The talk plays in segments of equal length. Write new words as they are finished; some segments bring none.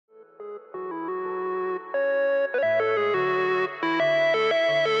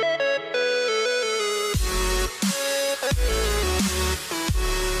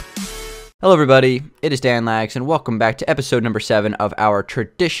Hello everybody, it is Dangeles, and welcome back to episode number 7 of our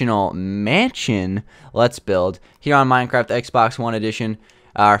traditional mansion Let's Build here on Minecraft Xbox One Edition,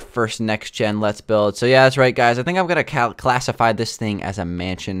 our first next-gen Let's Build. So yeah, that's right guys, I think I'm going to classify this thing as a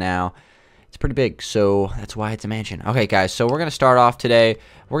mansion now. It's pretty big, so that's why it's a mansion. Okay guys, so we're going to start off today.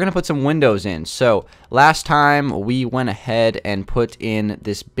 We're going to put some windows in. So last time we went ahead and put in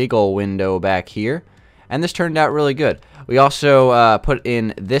this big old window back here, and this turned out really good. We also put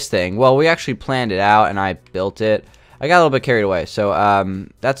in this thing. Well, we actually planned it out, and I built it. I got a little bit carried away, so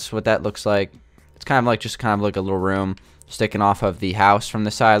that's what that looks like. It's kind of like like a little room sticking off of the house from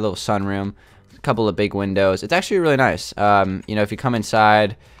the side, a little sunroom, a couple of big windows. It's actually really nice. You know, if you come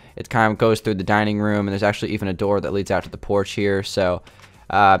inside, it kind of goes through the dining room, and there's actually even a door that leads out to the porch here. So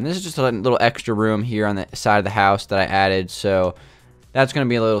this is just a little extra room here on the side of the house that I added. So that's going to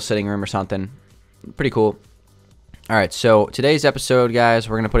be a little sitting room or something. Pretty cool. Alright, so today's episode, guys,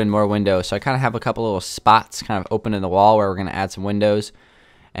 we're going to put in more windows. So I kind of have a couple little spots kind of open in the wall where we're going to add some windows.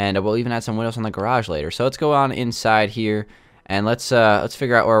 And we'll even add some windows on the garage later. So let's go on inside here, and let's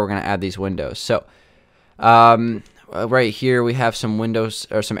figure out where we're going to add these windows. So right here we have some windows,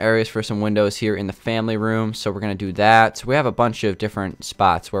 or some areas for some windows here in the family room. So we're going to do that. So we have a bunch of different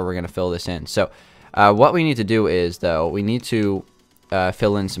spots where we're going to fill this in. So what we need to do is, though, we need to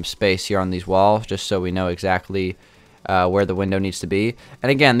fill in some space here on these walls just so we know exactly where the window needs to be.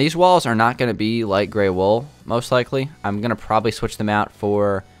 And again, these walls are not going to be light gray wool, most likely. I'm going to probably switch them out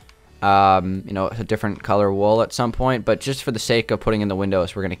for you know, a different color wool at some point, but just for the sake of putting in the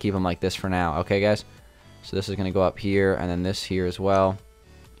windows, we're going to keep them like this for now. Okay guys, so this is going to go up here, and then this here as well.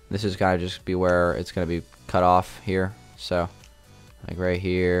 This is going to just be where it's going to be cut off here, so like right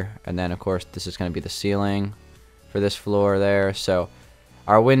here. And then of course this is going to be the ceiling for this floor there. So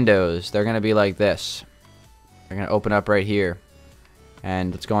our windows, they're going to be like this. They're going to open up right here.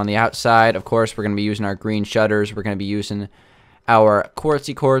 And let's go on the outside. Of course, we're going to be using our green shutters. We're going to be using our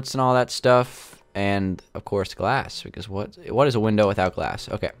quartzy quartz and all that stuff. And, of course, glass. Because what is a window without glass?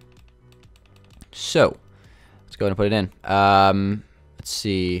 Okay. So, let's go ahead and put it in. Let's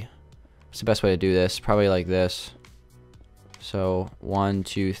see. What's the best way to do this? Probably like this. So, 1,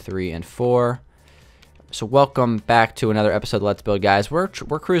 2, 3, and 4. So, welcome back to another episode of Let's Build, guys. We're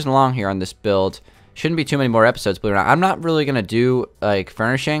cruising along here on this build. Shouldn't be too many more episodes, believe it or not. I'm not really going to do, like,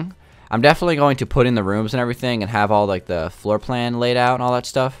 furnishing. I'm definitely going to put in the rooms and everything and have all, like, the floor plan laid out and all that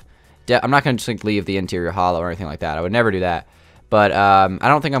stuff. I'm not going to just, like, leave the interior hollow or anything like that. I would never do that. But I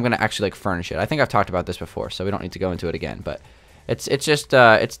don't think I'm going to actually, like, furnish it. I think I've talked about this before, so we don't need to go into it again. But it's just,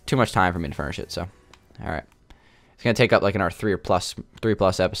 it's too much time for me to furnish it, so. All right. It's going to take up, like, another 3 plus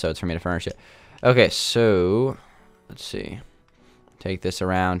episodes for me to furnish it. Okay, so let's see. Take this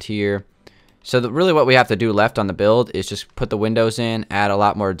around here. So really what we have to do left on the build is just put the windows in, add a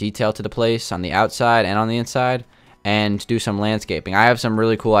lot more detail to the place on the outside and on the inside, and do some landscaping. I have some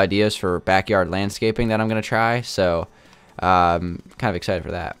really cool ideas for backyard landscaping that I'm going to try, so kind of excited for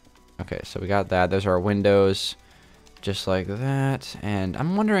that. Okay, so we got that. Those are our windows, just like that. And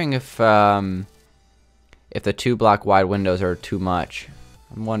I'm wondering if the 2-block wide windows are too much.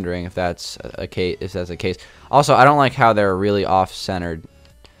 I'm wondering if that's a case. Also, I don't like how they're really off-centered.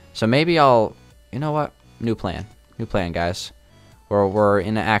 So maybe I'll, you know what? New plan, guys. We're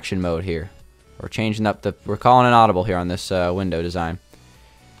in action mode here. We're changing up we're calling an audible here on this window design.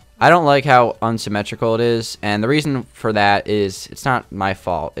 I don't like how unsymmetrical it is, and the reason for that is it's not my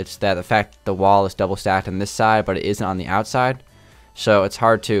fault. It's that the fact the wall is double stacked on this side, but it isn't on the outside. So it's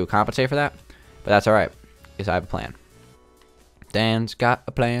hard to compensate for that, but that's all right, because I have a plan. Dan's got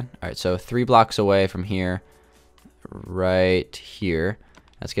a plan. All right, so 3 blocks away from here, right here.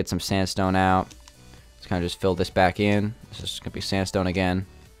 Let's get some sandstone out. Let's kind of just fill this back in. This is going to be sandstone again.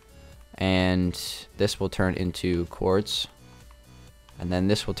 And this will turn into quartz. And then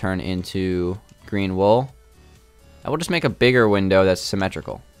this will turn into green wool. And we'll just make a bigger window that's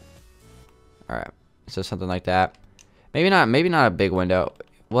symmetrical. Alright, so something like that. Maybe not a big window.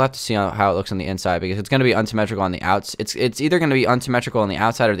 We'll have to see how it looks on the inside, because it's going to be unsymmetrical on the outs. It's either going to be unsymmetrical on the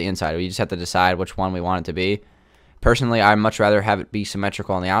outside or the inside. We just have to decide which one we want it to be. Personally, I'd much rather have it be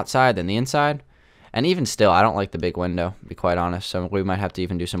symmetrical on the outside than the inside. And even still, I don't like the big window, to be quite honest. So we might have to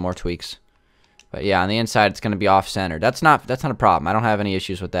even do some more tweaks. But yeah, on the inside, it's going to be off-centered. That's not a problem. I don't have any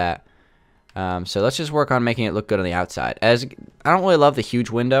issues with that. So let's just work on making it look good on the outside. I don't really love the huge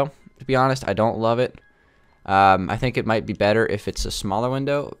window, to be honest. I don't love it. I think it might be better if it's a smaller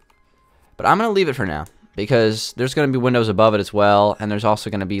window. But I'm going to leave it for now, because there's going to be windows above it as well. And there's also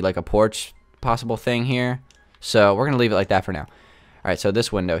going to be like a porch possible thing here. So we're going to leave it like that for now. Alright, so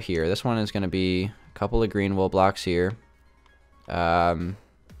this window here. This one is going to be a couple of green wool blocks here. Right?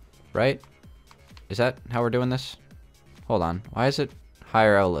 Is that how we're doing this? Hold on. Why is it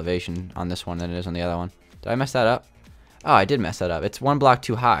higher elevation on this one than it is on the other one? Did I mess that up? Oh, I did mess that up. It's one block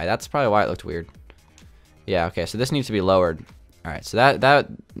too high. That's probably why it looked weird. Yeah, okay, so this needs to be lowered. Alright, so that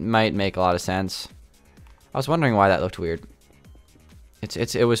might make a lot of sense. I was wondering why that looked weird.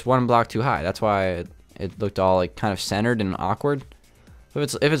 It was one block too high. That's why it looked all like kind of centered and awkward.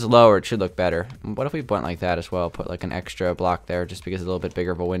 If it's lower, it should look better. What if we went like that as well? Put like an extra block there just because it's a little bit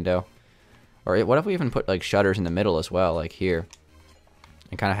bigger of a window. Or what if we even put like shutters in the middle as well, like here.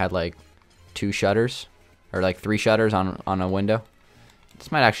 And kind of had like 2 shutters. Or like 3 shutters on a window.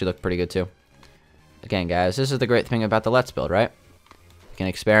 This might actually look pretty good too. Again, guys, this is the great thing about the Let's Build, right? We can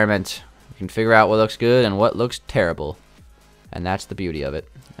experiment. We can figure out what looks good and what looks terrible. And that's the beauty of it.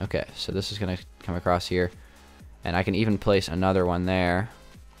 Okay, so this is going to come across here. And I can even place another one there.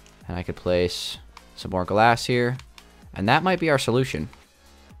 And I could place some more glass here. And that might be our solution.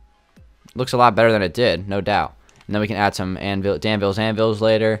 Looks a lot better than it did, no doubt. And then we can add some Danville's anvils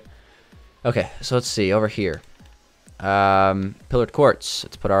later. Okay, so let's see, over here. Pillared quartz.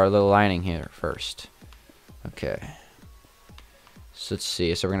 Let's put our little lining here first. Okay. So let's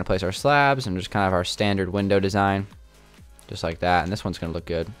see. So we're going to place our slabs and just kind of our standard window design. Just like that. And this one's going to look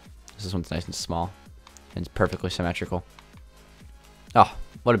good. This one's nice and small. And it's perfectly symmetrical. Oh,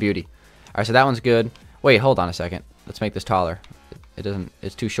 what a beauty. Alright, so that one's good. Wait, hold on a second. Let's make this taller.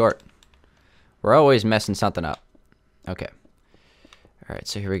 It's too short. We're always messing something up. Okay. Alright,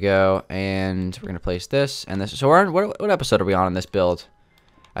 so here we go. And we're going to place this and this. So we're on, what episode are we on this build?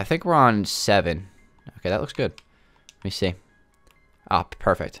 I think we're on 7. Okay, that looks good. Let me see. Ah,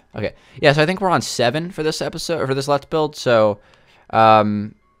 perfect. Okay. Yeah, so I think we're on 7 for this episode, or for this Let's Build. So,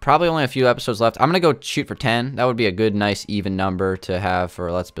 probably only a few episodes left. I'm going to go shoot for 10. That would be a good, nice, even number to have for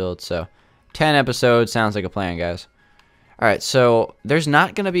a Let's Build. So, 10 episodes sounds like a plan, guys. Alright, so there's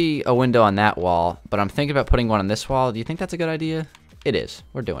not going to be a window on that wall, but I'm thinking about putting one on this wall. Do you think that's a good idea? It is.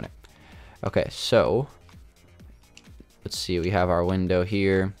 We're doing it. Okay, so let's see. We have our window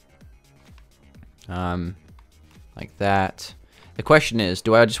here. Like that. The question is,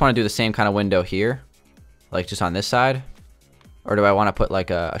 do I just want to do the same kind of window here? Like just on this side? Or do I want to put like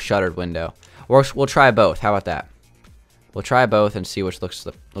a shuttered window? Or we'll try both. How about that? We'll try both and see which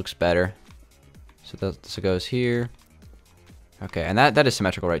looks better. So this goes here. Okay, and that is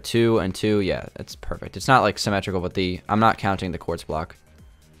symmetrical, right? 2 and 2, yeah, that's perfect. It's not like symmetrical, but I'm not counting the quartz block.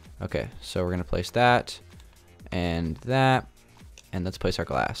 Okay, so we're gonna place that and let's place our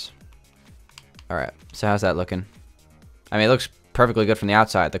glass. All right, so how's that looking? I mean, it looks perfectly good from the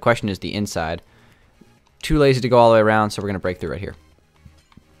outside. The question is the inside. Too lazy to go all the way around, so we're gonna break through right here.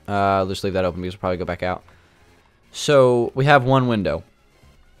 I'll just leave that open because we'll probably go back out. So we have one window.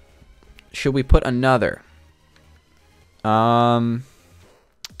 Should we put another? Dan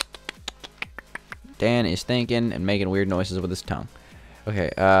is thinking and making weird noises with his tongue. Okay,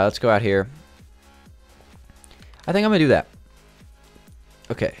 let's go out here. I think I'm gonna do that.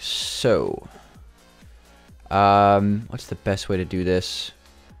 Okay, so what's the best way to do this?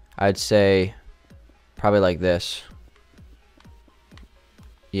 I'd say probably like this.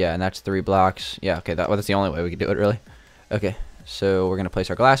 Yeah, and that's 3 blocks. Yeah, okay, that's the only way we could do it, really. Okay, so we're gonna place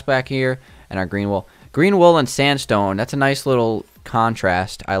our glass back here and our green wool. Green wool and sandstone, that's a nice little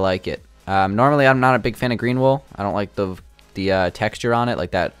contrast. I like it. Normally, I'm not a big fan of green wool. I don't like the texture on it,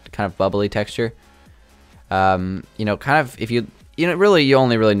 like that kind of bubbly texture. You know, kind of, if you really, you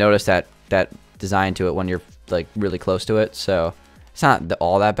only really notice that design to it when you're, like, really close to it. So, it's not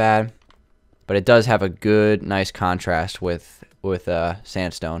all that bad. But it does have a good, nice contrast with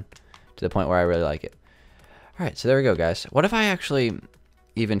sandstone to the point where I really like it. Alright, so there we go, guys. What if I actually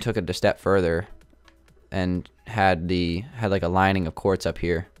even took it a step further and had like a lining of quartz up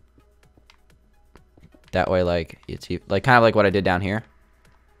here? That way, like, it's like kind of like what I did down here.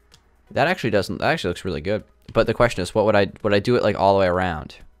 That actually looks really good. But the question is, what would I do it like all the way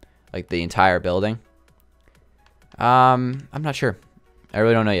around, like the entire building? I'm not sure. I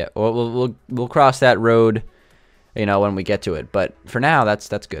really don't know yet. We'll cross that road, you know, when we get to it. But for now, that's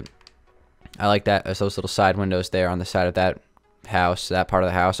good. I like that. There's those little side windows there on the side of that house, that part of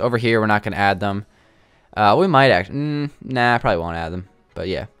the house. Over here, we're not going to add them. We might actually... nah, I probably won't add them. But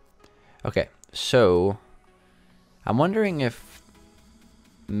yeah. Okay, so... I'm wondering if...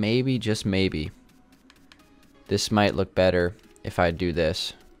 maybe, just maybe... this might look better if I do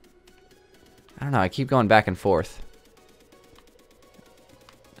this. I don't know, I keep going back and forth.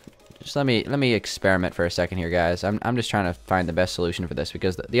 Just let me experiment for a second here, guys. I'm just trying to find the best solution for this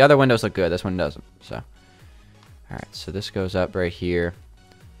because the other windows look good. This one doesn't. So, all right. So this goes up right here.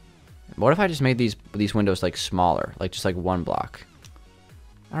 What if I just made these windows like smaller, like just like 1 block?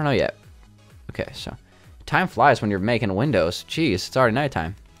 I don't know yet. Okay, so time flies when you're making windows. Jeez, it's already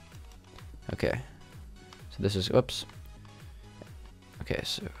nighttime. Okay, so this is, whoops. Okay,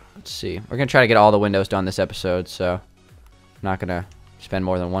 so let's see. We're going to try to get all the windows done this episode, so I'm not going to spend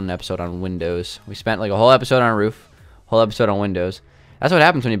more than one episode on windows. We spent like a whole episode on roof, whole episode on windows. That's what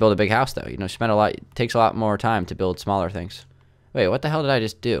happens when you build a big house, though. You know, spend a lot, it takes a lot more time to build smaller things. Wait, what the hell did I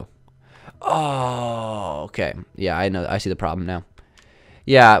just do? Oh, okay. Yeah, I know. I see the problem now.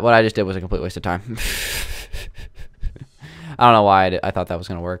 Yeah, what I just did was a complete waste of time. I don't know why I thought that was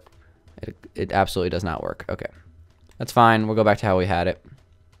going to work. It absolutely does not work. Okay. That's fine. We'll go back to how we had it.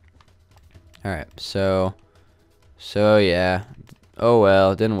 Alright, so yeah. Oh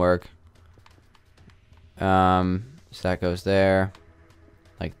well, it didn't work. So that goes there.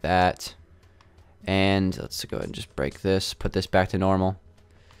 Like that. And let's go ahead and just break this. Put this back to normal.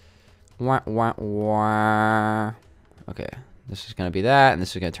 Wah, wah, wah. Okay. This is going to be that, and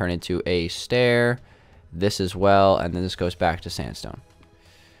this is going to turn into a stair. This as well, and then this goes back to sandstone.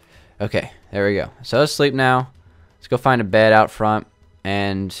 Okay, there we go. So let's sleep now. Let's go find a bed out front,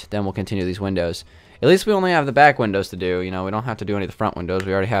 and then we'll continue these windows. At least we only have the back windows to do. You know, we don't have to do any of the front windows.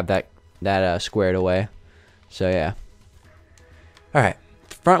 We already have that squared away. So yeah. All right.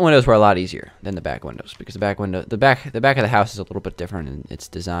 Front windows were a lot easier than the back windows because the back of the house is a little bit different in its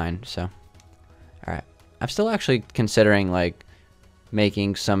design. So, all right. I'm still actually considering like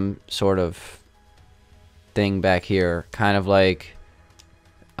making some sort of thing back here, kind of like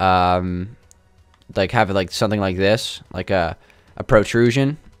having like something like this, like a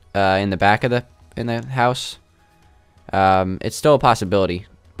protrusion in the back of the house. It's still a possibility,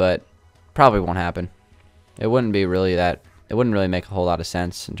 but probably won't happen. It wouldn't be really that. It wouldn't really make a whole lot of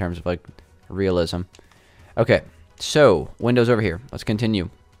sense in terms of like realism. Okay, so windows over here. Let's continue.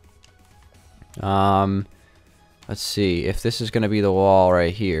 Let's see if this is going to be the wall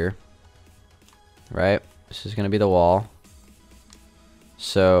right here. Right? This is going to be the wall.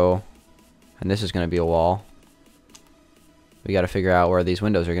 So, and this is going to be a wall. We got to figure out where these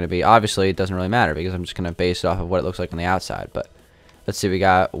windows are going to be. Obviously, it doesn't really matter because I'm just going to base it off of what it looks like on the outside. But let's see. We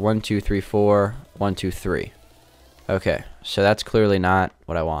got 1, 2, 3, 4. 1, 2, 3. Okay, so that's clearly not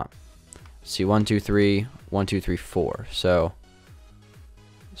what I want. Let's see, 1, 2, 3. 1, 2, 3, 4. So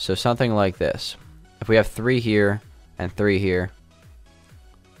something like this. If we have 3 here and 3 here,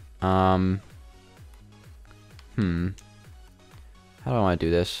 how do I want to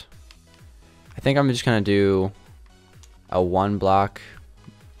do this? I think I'm just gonna do a 1 block.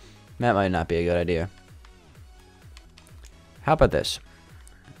 That might not be a good idea. How about this?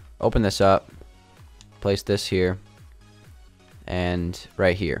 Open this up, place this here, and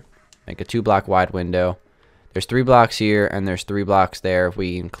right here. Make a 2 block wide window. There's 3 blocks here, and there's 3 blocks there if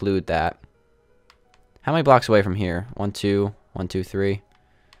we include that. How many blocks away from here? 1, 2, 1, 2, 3.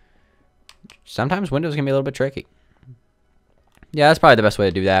 Sometimes windows can be a little bit tricky. Yeah, that's probably the best way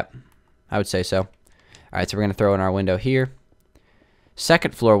to do that. I would say so. Alright, so we're going to throw in our window here.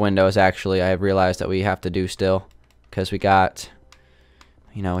 Second floor windows, actually, I have realized that we have to do still. Because we got,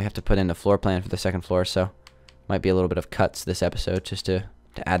 you know, we have to put in the floor plan for the second floor. So, might be a little bit of cuts this episode just to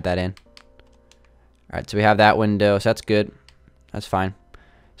add that in. Alright, so we have that window. So, that's good. That's fine.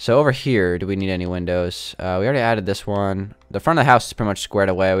 So, over here, do we need any windows? We already added this one. The front of the house is pretty much squared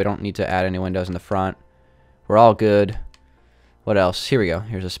away. We don't need to add any windows in the front. We're all good. What else? Here we go.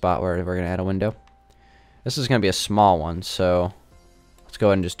 Here's a spot where we're going to add a window. This is going to be a small one, so let's go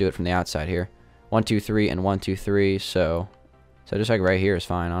ahead and just do it from the outside here. 1, 2, 3, and 1, 2, 3. So just like right here is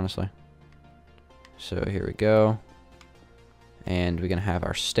fine, honestly. So here we go. And we're going to have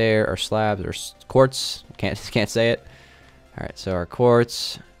our stair, our slabs, our quartz. Can't say it. All right, so our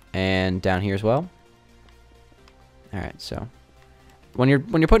quartz, and down here as well. All right, so when you're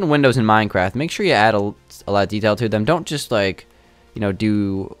putting windows in Minecraft, make sure you add a lot of detail to them. Don't just like, you know, do,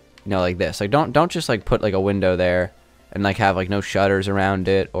 you know, like this. Like don't just like put like a window there and like have like no shutters around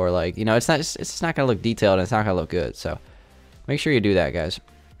it, or like, you know, it's not gonna look detailed and it's not gonna look good. So make sure you do that, guys.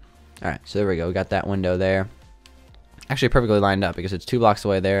 All right, so there we go. We got that window there. Actually, perfectly lined up because it's 2 blocks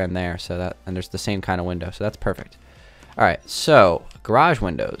away there and there. So that, and there's the same kind of window. So that's perfect. All right, so garage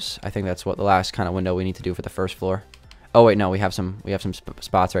windows. I think that's what the last kind of window we need to do for the first floor. Oh wait, no, we have some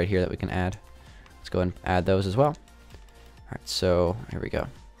spots right here that we can add. Let's go ahead and add those as well. All right, so here we go.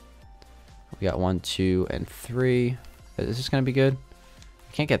 We got 1, 2, and 3. Is this gonna be good?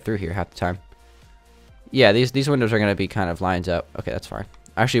 I can't get through here half the time. Yeah, these windows are gonna be kind of lines up. Okay, that's fine.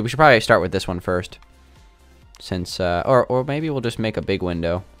 Actually, we should probably start with this one first, since or maybe we'll just make a big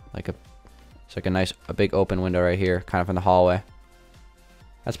window, like it's like a big open window right here, kind of in the hallway.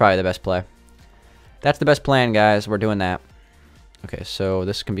 That's probably the best play. That's the best plan, guys. We're doing that. Okay, so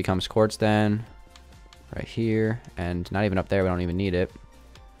this can become quartz then. Right here. And not even up there. We don't even need it.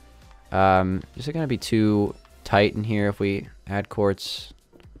 Is it going to be too tight in here if we add quartz?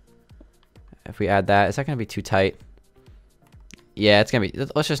 If we add that, is that going to be too tight? Yeah, it's going to be...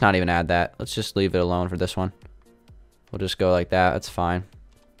 Let's just not even add that. Let's just leave it alone for this one. We'll just go like that. That's fine.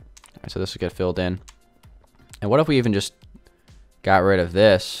 All right, so this will get filled in. And what if we even just got rid of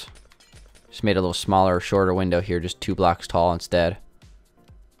this? Just made a little smaller, shorter window here, just 2 blocks tall instead.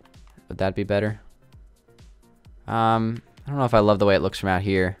 Would that be better? I don't know if I love the way it looks from out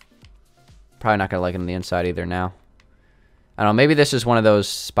here. Probably not gonna like it on the inside either now. I don't know, maybe this is one of those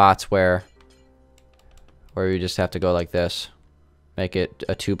spots where you just have to go like this. Make it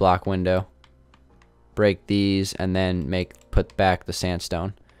a 2-block window. Break these and then put back the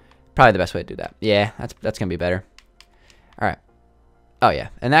sandstone. Probably the best way to do that. Yeah, that's gonna be better. Alright. Oh yeah.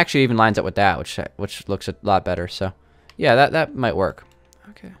 And actually even lines up with that, which looks a lot better. So yeah, that might work.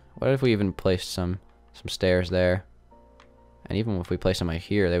 Okay. What if we even placed some stairs there? And even if we place them right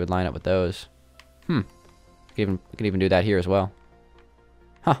here, they would line up with those. We could even do that here as well.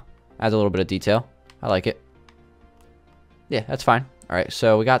 Huh. Adds a little bit of detail. I like it. Yeah, that's fine. Alright,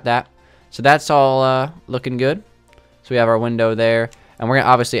 so we got that. So that's all looking good. So we have our window there. And we're going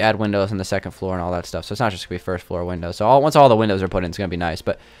to obviously add windows on the second floor and all that stuff. So it's not just going to be first floor windows. So once all the windows are put in, it's going to be nice.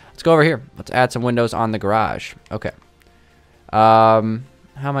 But let's go over here. Let's add some windows on the garage. Okay. How am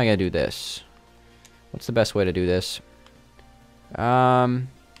I going to do this? What's the best way to do this? Alright.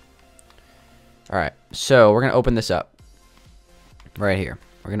 So we're going to open this up. Right here.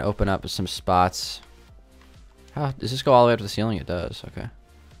 We're going to open up some spots. How does this go all the way up to the ceiling? It does. Okay.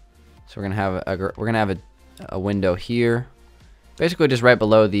 So we're going to have a window here. Basically just right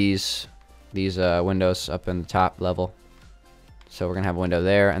below these windows up in the top level. So we're going to have a window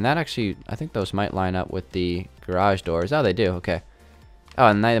there. And that actually, I think those might line up with the garage doors. Oh, they do. Okay. Oh,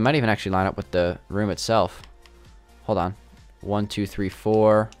 and they might even actually line up with the room itself. Hold on. 1, 2, 3,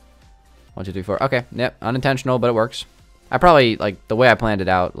 4. 1, 2, 3, 4. Okay. Yep. Unintentional, but it works. I probably, like, the way I planned it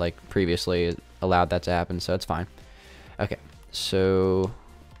out, like, previously allowed that to happen, so it's fine. Okay. So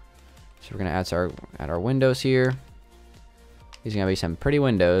we're going to add our windows here. These are going to be some pretty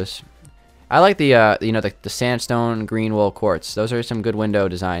windows. I like the, you know, the sandstone green wool quartz. Those are some good window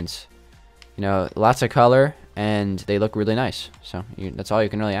designs. You know, lots of color, and they look really nice. So that's all you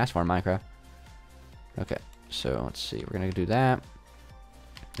can really ask for in Minecraft. Okay, so let's see. We're going to do that.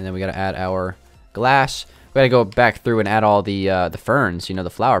 And then we got to add our glass. We got to go back through and add all the ferns, you know, the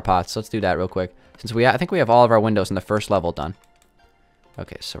flower pots. Let's do that real quick. Since I think we have all of our windows in the first level done.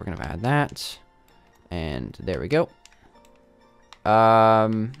 Okay, so we're going to add that. And there we go.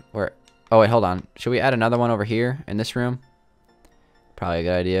 Oh wait, hold on. Should we add another one over here in this room? Probably a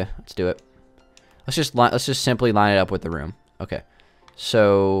good idea. Let's do it. Let's just simply line it up with the room. Okay.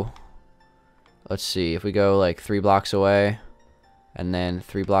 So let's see. If we go like 3 blocks away and then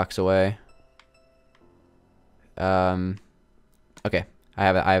 3 blocks away. Okay. I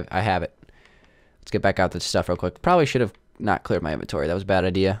have it. I have it. Let's get back out this stuff real quick. Probably should have not cleared my inventory. That was a bad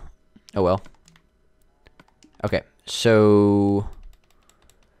idea. Oh well. Okay. So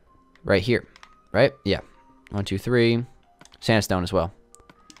right here, right? Yeah. 1, 2, 3. Sandstone as well.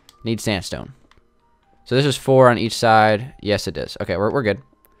 Need sandstone. So this is 4 on each side. Yes, it is. Okay, we're good.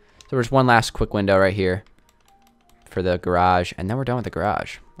 So there's one last quick window right here for the garage, and then we're done with the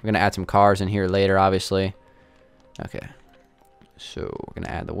garage. We're gonna add some cars in here later, obviously. Okay. So we're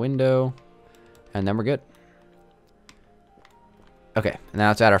gonna add the window, and then we're good. Okay, now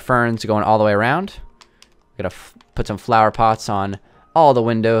let's add our ferns going all the way around. We're gonna put some flower pots on all the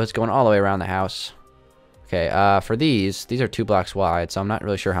windows going all the way around the house. Okay, for these are 2 blocks wide, so I'm not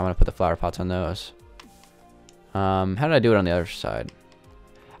really sure how I'm gonna put the flower pots on those. How did I do it on the other side?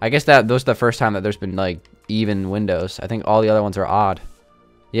 I guess those are the first time that there's been like even windows. I think all the other ones are odd.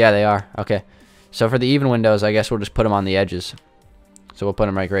 Yeah, they are. Okay, so for the even windows, I guess we'll just put them on the edges. So we'll put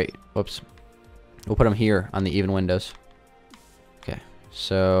them whoops. We'll put them here on the even windows. Okay,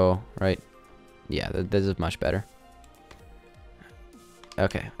 so right. Yeah, this is much better.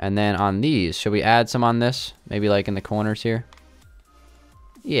 Okay, and then on these, should we add some on this? Maybe like in the corners here?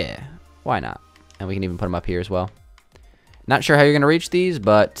 Yeah, why not? And we can even put them up here as well. Not sure how you're going to reach these,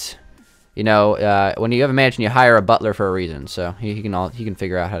 but, you know, when you have a mansion, you hire a butler for a reason. So he can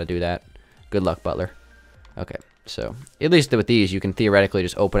figure out how to do that. Good luck, butler. Okay, so at least with these, you can theoretically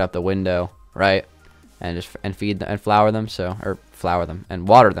just open up the window, right? And feed and flower them, flower them and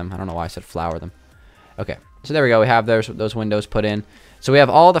water them. I don't know why I said flower them. Okay, so there we go. We have those windows put in. So we have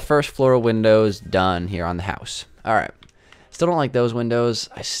all the first floor windows done here on the house. All right. Still don't like those windows.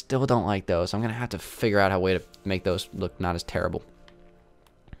 I still don't like those. I'm going to have to figure out a way to make those look not as terrible.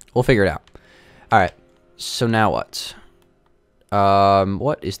 We'll figure it out. All right. So now what?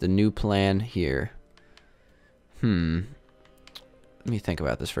 What is the new plan here? Let me think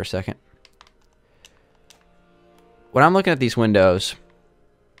about this for a second. When I'm looking at these windows,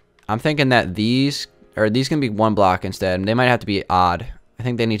 I'm thinking that these can be one block instead. They might have to be odd. I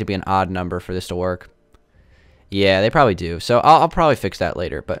think they need to be an odd number for this to work. Yeah, they probably do. So I'll probably fix that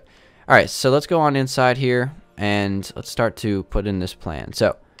later. But all right, so let's go on inside here and let's start to put in this plan.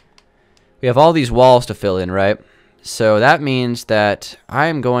 So we have all these walls to fill in, right? So that means that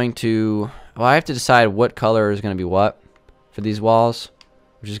I'm going to, well, I have to decide what color is going to be what for these walls,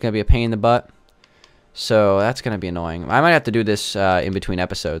 which is going to be a pain in the butt. So that's going to be annoying. I might have to do this in between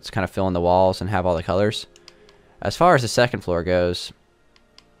episodes, kind of fill in the walls and have all the colors. As far as the second floor goes,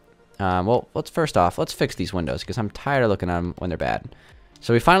 well, first off, let's fix these windows because I'm tired of looking at them when they're bad.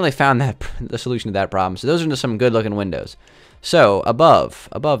 So we finally found the solution to that problem. So those are just some good looking windows. So above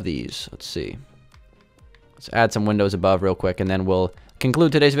these, let's see. Let's add some windows above real quick and then we'll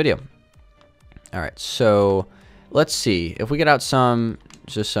conclude today's video. All right, so let's see. If we get out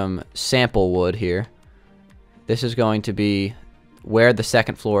just some sample wood here, this is going to be where the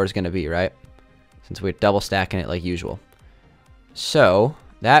second floor is going to be, right? Since we're double stacking it like usual. So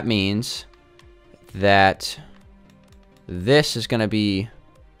that means that this is going to be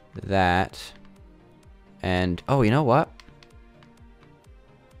that. And, oh, you know what?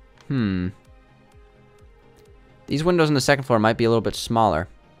 These windows on the second floor might be a little bit smaller.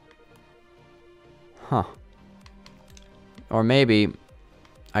 Huh. Or maybe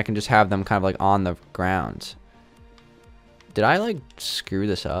I can just have them kind of like on the ground. Did I like screw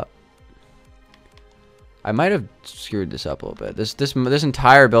this up? I might have screwed this up a little bit. This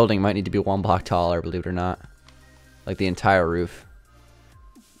entire building might need to be one block taller, believe it or not. Like the entire roof.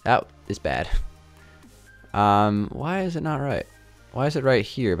 That is bad. Why is it not right? Why is it right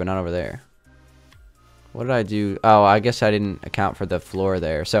here but not over there? What did I do? Oh, I guess I didn't account for the floor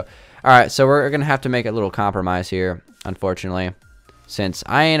there. So, alright, so we're going to have to make a little compromise here, unfortunately. Since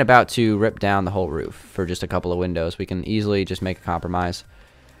I ain't about to rip down the whole roof for just a couple of windows, we can easily just make a compromise.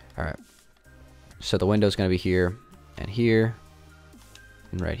 Alright. So the window's going to be here, and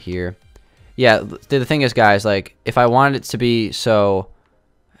right here. Yeah, the thing is, guys, like, if I wanted it to be so,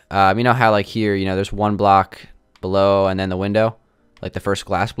 you know how, like, here, you know, there's one block below and then the window? Like the first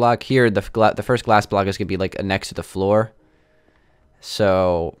glass block. Here, the first glass block is going to be like next to the floor.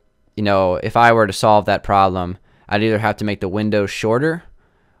 So, you know, if I were to solve that problem, I'd either have to make the window shorter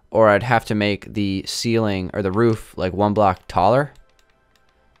or I'd have to make the ceiling or the roof like one block taller.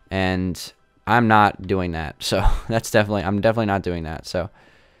 And I'm not doing that. So I'm definitely not doing that. So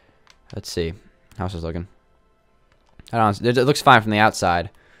let's see. How's this looking? I don't know. It looks fine from the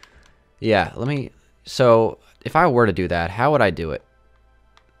outside. Yeah, so if I were to do that, how would I do it?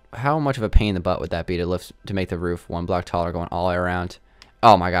 How much of a pain in the butt would that be to make the roof one block taller going all the way around?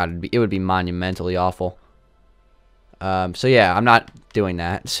 Oh my god, it would be monumentally awful. So yeah, I'm not doing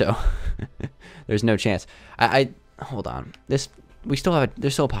that. So there's no chance. Hold on. There's still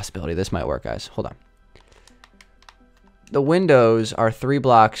a possibility this might work, guys. Hold on. The windows are 3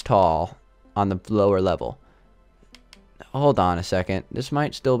 blocks tall on the lower level. Hold on a second. This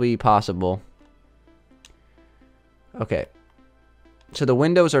might still be possible. Okay. So the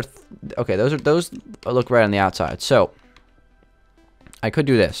windows are okay, those look right on the outside. So I could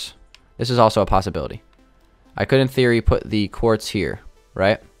do this. This is also a possibility. I could in theory put the quartz here,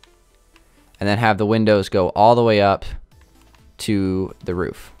 right? And then have the windows go all the way up to the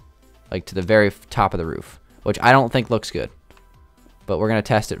roof. Like to the very top of the roof, which I don't think looks good. But we're going to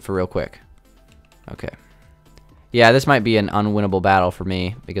test it for real quick. Okay. Yeah, this might be an unwinnable battle for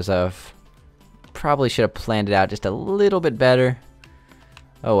me because I've probably should have planned it out just a little bit better.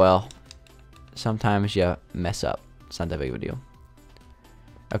 Oh well. Sometimes you mess up. It's not that big of a deal.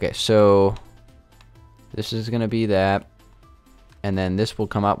 Okay, so this is going to be that. And then this will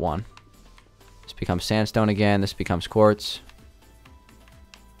come up one. This becomes sandstone again. This becomes quartz.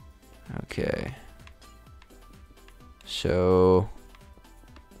 Okay. So,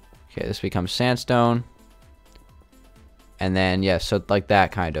 okay, this becomes sandstone. And then, yeah, so like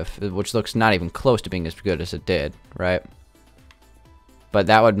that kind of, which looks not even close to being as good as it did, right? But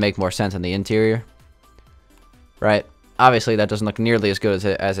that would make more sense on the interior, right? Obviously, that doesn't look nearly as good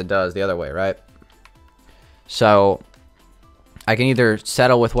as it does the other way, right? So, I can either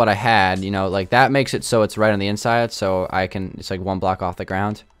settle with what I had, you know, like that makes it so it's right on the inside, so I can, it's like one block off the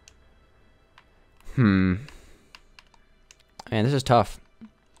ground. Man, this is tough.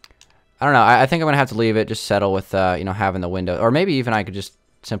 I don't know. I think I'm going to have to leave it, just settle with, you know, having the window. Or maybe even I could just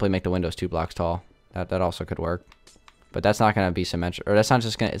simply make the windows 2 blocks tall. That also could work. but that's not gonna be symmetrical, or that's not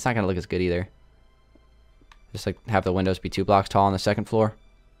just gonna, it's not gonna look as good either. Just like have the windows be 2 blocks tall on the second floor.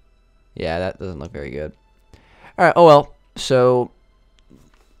 Yeah, that doesn't look very good. All right, oh well. So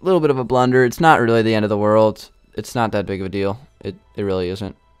a little bit of a blunder. It's not really the end of the world. It's not that big of a deal. It really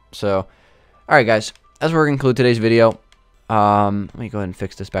isn't. So, all right, guys. As we're gonna conclude today's video, let me go ahead and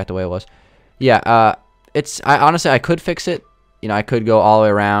fix this back the way it was. Yeah, honestly I could fix it. You know, I could go all the way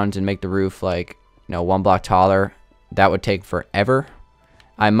around and make the roof like, you know, 1 block taller. That would take forever.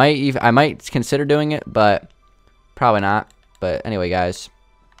 I might consider doing it, but probably not. But anyway, guys,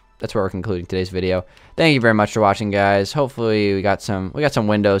 that's where we're concluding today's video. Thank you very much for watching, guys. Hopefully we got some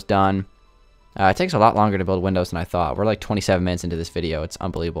windows done. It takes a lot longer to build windows than I thought. We're like 27 minutes into this video. It's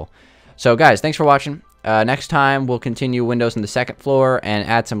unbelievable. So guys, thanks for watching. Next time we'll continue windows on the second floor and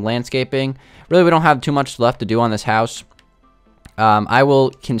add some landscaping. Really, we don't have too much left to do on this house. I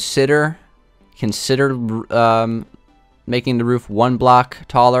will consider making the roof 1 block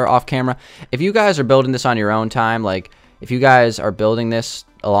taller off camera. If you guys are building this on your own time, like if you guys are building this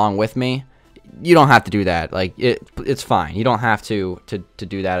along with me, you don't have to do that. Like it's fine. You don't have to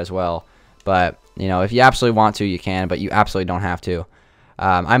do that as well. But you know, if you absolutely want to, you can. But you absolutely don't have to.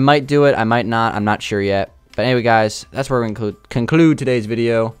 I might do it. I might not. I'm not sure yet. But anyway, guys, that's where we're going to conclude today's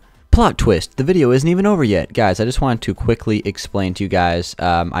video. Plot twist. The video isn't even over yet. Guys, I just wanted to quickly explain to you guys.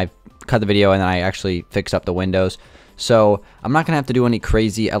 I cut the video and then I actually fixed up the windows. So I'm not going to have to do any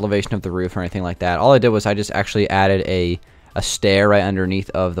crazy elevation of the roof or anything like that. All I did was I just actually added a stair right underneath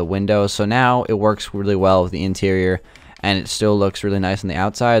of the windows. So now it works really well with the interior. And it still looks really nice on the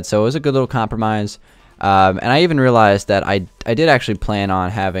outside. So it was a good little compromise. And I even realized that I did actually plan on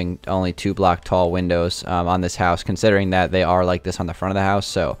having only 2 block tall windows on this house, considering that they are like this on the front of the house.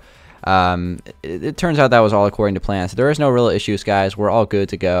 So it turns out that was all according to plan. So there is no real issues, guys. We're all good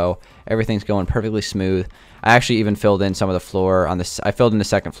to go. Everything's going perfectly smooth. I actually even filled in some of the floor on this. I filled in the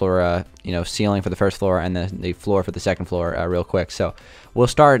second floor, you know, ceiling for the first floor and then the floor for the second floor real quick. So we'll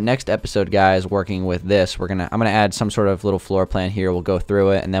start next episode, guys, working with this. I'm gonna add some sort of little floor plan here. We'll go through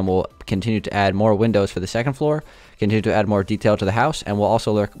it, and then we'll continue to add more windows for the second floor. Continue to add more detail to the house, and we'll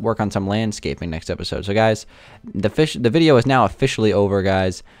also work on some landscaping next episode. So, guys, the video is now officially over,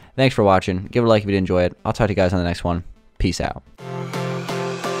 guys. Thanks for watching. Give it a like if you did enjoy it. I'll talk to you guys on the next one. Peace out.